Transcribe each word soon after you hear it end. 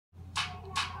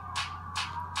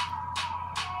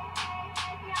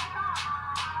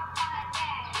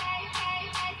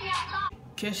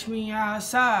Catch me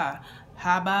outside.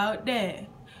 How about that?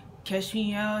 Catch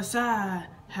me outside.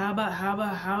 How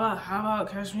about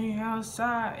catch me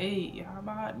outside? Hey, how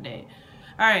about that?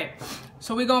 Alright,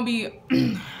 so we're gonna be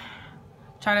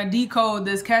trying to decode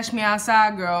this Catch Me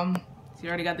Outside girl. So you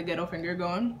already got the ghetto finger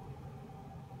going.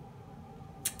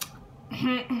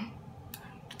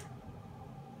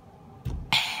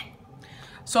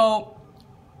 So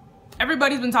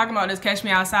everybody's been talking about this Catch Me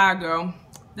Outside girl.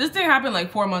 This thing happened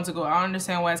like 4 months ago. I don't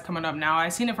understand why it's coming up now. I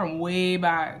seen it from way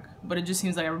back, but it just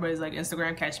seems like everybody's like,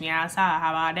 Instagram, catch me outside. How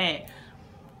about that?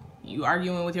 You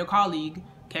arguing with your colleague,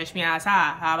 catch me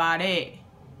outside. How about that?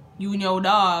 You and your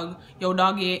dog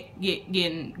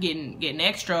getting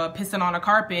extra, pissing on the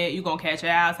carpet. You gonna catch it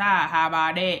outside. How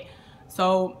about that?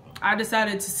 So I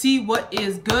decided to see what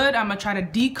is good. I'm gonna try to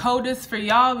decode this for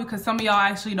y'all because some of y'all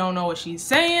actually don't know what she's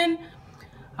saying.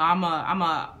 I'm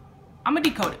a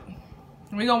decode it.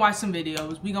 We gonna watch some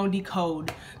videos. We gonna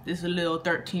decode this little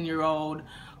 13-year-old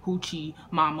hoochie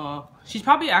mama. She's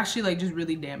probably actually like just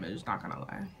really damaged, not gonna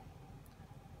lie.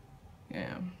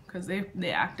 Yeah, because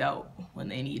they act out when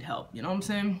they need help, you know what I'm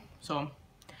saying? So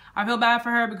I feel bad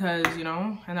for her because, you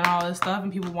know, and then all this stuff,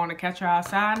 and people want to catch her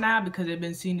outside now because they've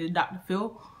been seeing the Dr.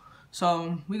 Phil.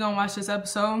 So we gonna watch this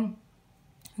episode.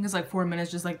 I think it's like 4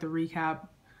 minutes, just like the recap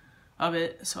of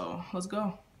it. So let's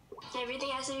go. Everything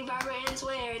has to be Barbara Ann's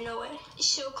way or no way.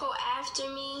 She'll go after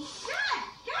me.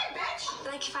 Yeah, bitch.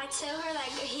 Like if I tell her like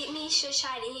hit me, she'll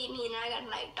try to hit me and I gotta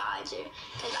like dodge her.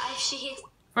 Cause if she hits.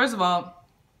 First of all,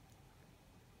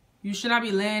 you should not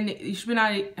be laying. You should be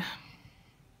not.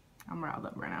 I'm riled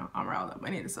up right now. I'm riled up.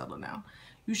 I need to settle now.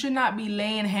 You should not be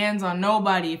laying hands on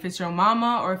nobody. If it's your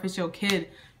mama or if it's your kid, you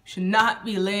should not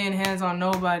be laying hands on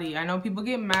nobody. I know people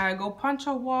get mad. Go punch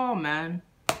a wall, man.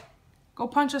 Go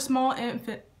punch a small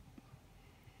infant.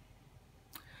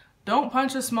 Don't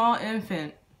punch a small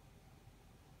infant.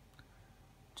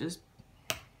 Just,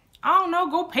 I don't know,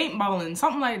 go paintballing,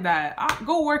 something like that.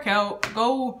 Go work out.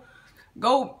 Go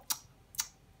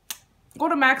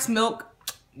to Max Milk.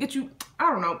 Get you,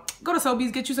 I don't know. Go to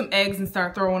Sobeys, get you some eggs and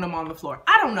start throwing them on the floor.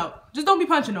 I don't know. Just don't be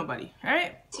punching nobody, all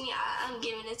right? Yeah, I'm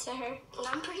giving it to her. And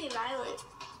I'm pretty violent.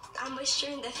 I mushed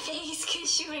her in the face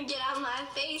because she wouldn't get out of my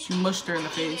face. You mushed her in the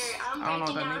face. I'm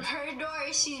breaking down her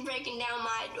door, she's breaking down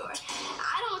my door.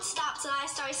 I don't stop till I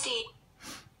start seeing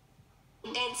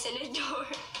dents in the door.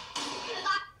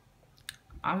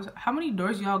 How many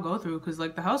doors y'all go through? Because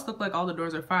like the house looked like all the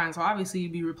doors are fine, so obviously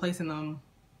you'd be replacing them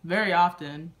very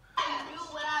often.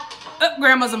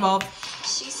 Grandma's involved.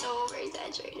 She's so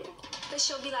over-exaggerated. But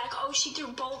she'll be like, oh, she threw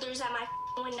boulders at my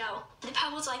window. The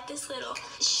pebble's like this little.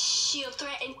 She'll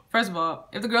threaten. First of all,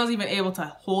 if the girl's even able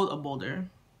to hold a boulder.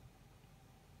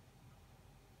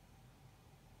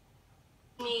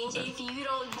 If you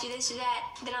don't do this or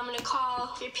that, then I'm gonna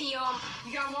call your PO.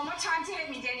 You got one more time to hit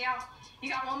me, Danielle. You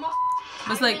got one more.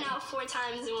 I went out 4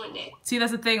 times in one day. See,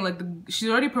 that's the thing. Like, she's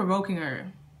already provoking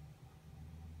her.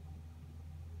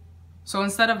 So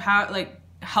instead of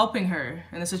helping her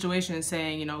in the situation and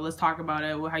saying, you know, let's talk about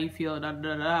it, how you feel, da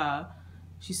da da,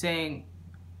 she's saying,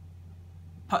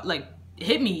 like,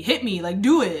 hit me, like,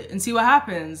 do it and see what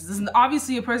happens. This is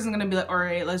obviously a person's gonna be like, all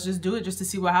right, let's just do it just to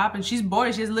see what happens. She's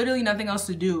bored. She has literally nothing else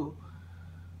to do.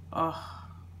 Ugh.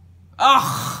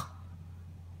 Ugh.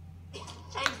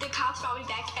 And the cops brought me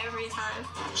back every time.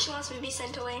 She wants me to be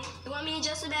sent away. You want me in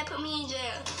just so bad? Put me in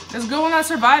jail. This girl will not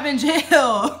survive in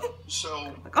jail.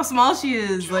 So look how small she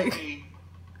is. Tell like, me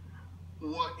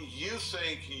what you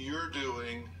think you're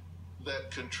doing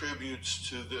that contributes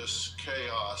to this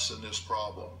chaos and this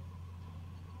problem.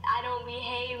 I don't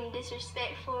behave. I'm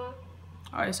disrespectful. All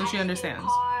right, so she understands.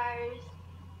 Cars.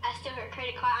 I steal her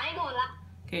credit card. I ain't gonna lie.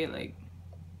 Okay, like.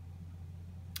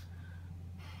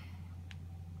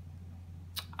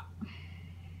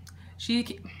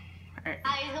 Right.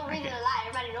 There's no reason to lie.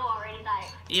 Everybody know already. Like.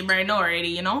 Everybody know already,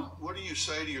 you know? What do you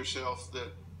say to yourself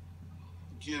that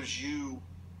gives you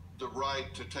the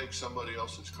right to take somebody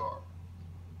else's car?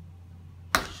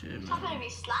 Shit, man. I'm gonna be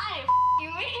sliding.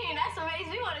 You mean? That's what makes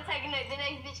me want to take the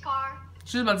next bitch car.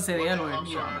 She was about to say the N-word. I'm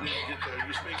sorry, I didn't get that. Are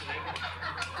you speaking English?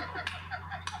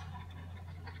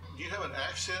 Do you have an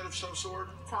accent of some sort?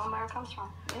 That's where America comes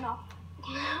from, you know.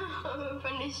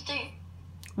 From the street.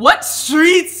 What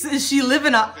streets is she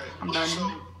living up? Okay, I'm done.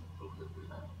 So,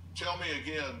 tell me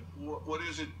again, what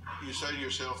is it you say to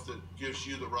yourself that gives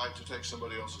you the right to take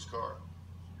somebody else's car?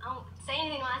 I don't say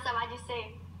anything to myself. I just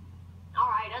say, all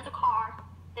right, there's a car.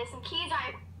 There's some keys on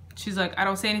it. She's like, I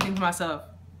don't say anything to myself,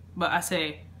 but I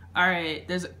say, all right,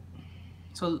 there's a...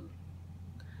 So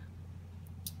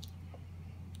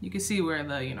you can see where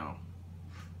the, you know,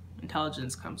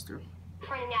 intelligence comes through.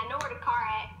 I know where the car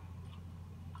at.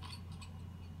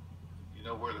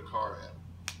 know where the car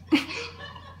at.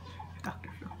 Dr.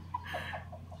 Phil.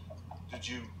 Did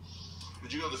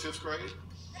you go to the 5th grade?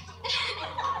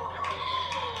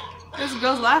 This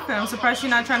girl's laughing. I'm surprised she's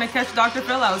not trying to catch Dr.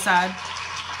 Phil outside.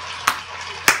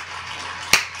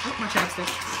 Oh, my chapstick.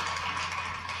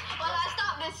 Well, I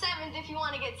stopped at 7th if you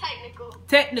want to get technical.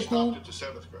 Technical. Stopped at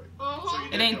the 7th grade. Mm-hmm. So you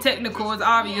It did ain't go to the technical, 5th it's grade.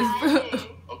 obvious. Yeah, I did.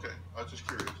 Okay, I was just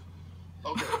curious.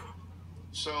 Okay,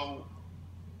 so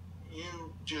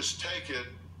you just take it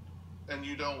and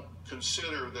you don't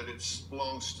consider that it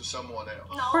belongs to someone else.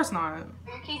 No. Of course not.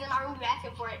 Your keys in our room, you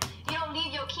asking for it. You don't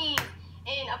leave your keys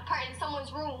in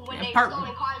someone's room when In they've apartment.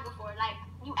 stolen cars before. Like,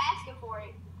 you asking for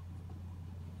it.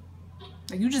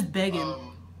 Like, you just begging.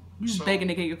 You just So begging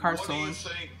to get your car what stolen. do you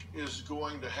think is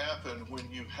going to happen when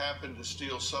you happen to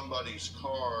steal somebody's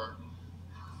car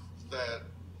that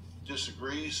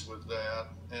disagrees with that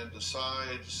and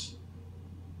decides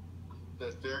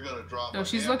that they're going to drop? Yo, a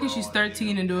she's hammer lucky she's on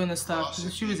 13 you, and doing this stuff. 'Cause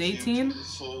if she was prosecute you 18, to the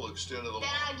full extent of the Then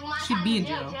law. I do my she'd time be in in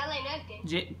jail. jail. Jail ain't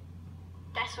nothing.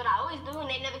 That's what I always do, and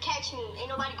they never catch me. Ain't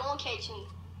nobody gonna catch me.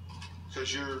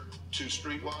 Because you're too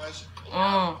streetwise? And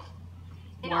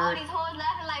all Word. these hoes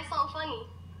laughing like something funny.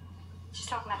 She's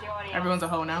talking about the audience. Everyone's a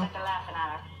hoe now. Like they're laughing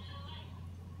at her.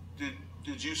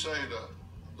 Did you say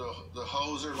the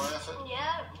hoes are laughing?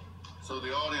 Yeah, So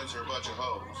the audience are a bunch of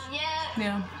hoes. yeah.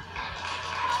 Yeah.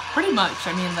 Pretty much.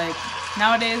 I mean, like,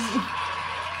 nowadays,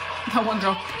 that one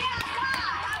girl.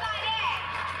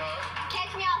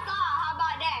 Catch me outside. How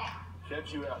about that?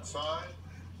 Catch you outside?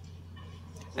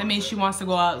 That means she wants to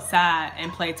go outside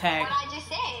and play tag. What I just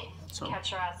said. So,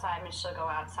 Catch her outside and she'll go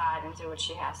outside and do what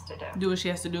she has to do. do what she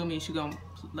has to do. Means she gonna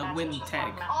That's win what the she's tag.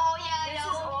 talking about. Oh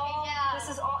yeah, This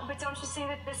is all, but don't you see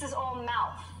that this is all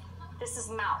mouth? This is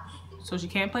mouth. So she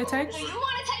can't play tag? So you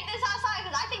want to take this outside?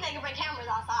 Because I think they can bring cameras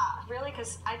outside. Really?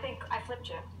 Because I think I flipped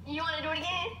you. You want to do it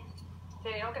again?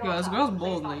 Dude, don't get Yo, this outside. girl's Please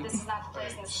bold, don't. like- This is not the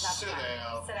place and this is not the Sit time.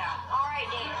 down. Sit down. All right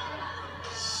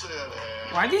then. Sit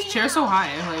down. Why are these chairs so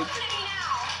high? Like, Look at me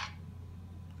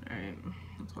now. alright,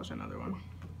 let's watch another one.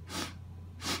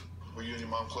 Were you and your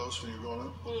mom close when you were growing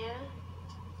up? Yeah.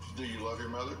 Do you love your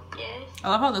mother? Yes. I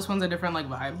love how this one's a different, like,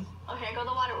 vibe. Okay, go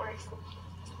to waterworks.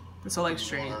 It's so, like, Do you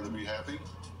straight. want her to be happy?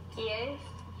 Yes.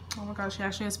 Oh my gosh, she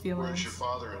actually has Where's feelings. your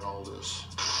father in all this?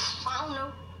 I don't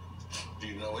know. Do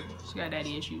you know him? She got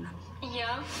daddy issues.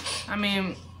 Yeah. I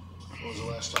mean, When was the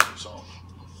last time you saw him?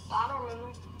 I don't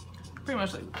remember. pretty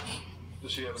much, like,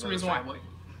 Does he have That's the another reason why. family?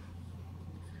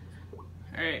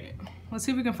 alright. Let's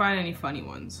see if we can find any funny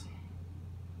ones.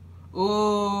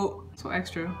 Ooh, so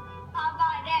extra. How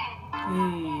about that?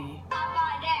 Hey. How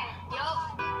about that?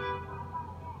 Yup.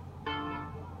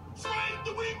 Sweet,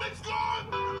 the remix gone!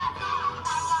 How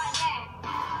about that?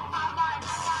 How about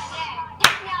that?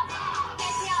 Catch me outside.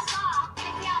 Catch me outside.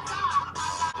 Catch me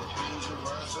outside. The hoes are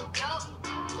laughing. Yup.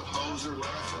 The hoes are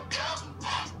laughing.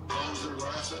 Hoes are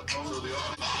laughing. Hoes are the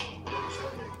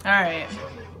audience. Alright.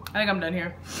 I think I'm done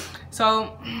here.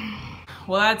 So,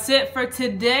 well, that's it for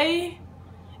today.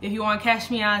 If you want to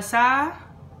catch me outside,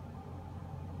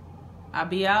 I'll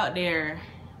be out there.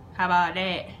 How about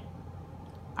that?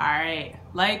 Alright.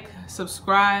 Like,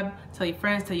 subscribe, tell your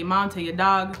friends, tell your mom, tell your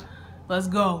dog. Let's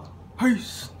go.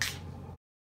 Peace.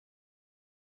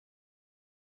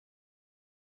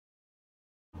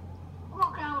 I'm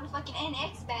walking around with a fucking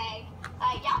NX bag.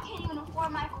 Like, y'all can't even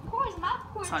afford Michael Kors. Michael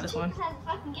Kors Saw is this cheap one. as it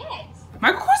fucking gets.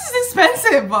 Michael Kors is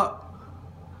expensive, but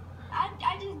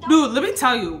I just don't. dude, let me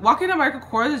tell you, walking to Michael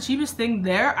Kors, the cheapest thing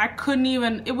there, I couldn't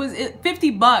even, it was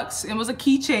 $50. It was a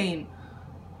keychain.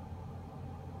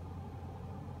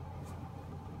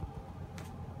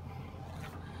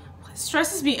 It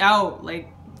stresses me out. Like,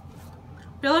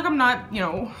 I feel like I'm not, you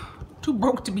know, too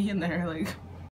broke to be in there. Like,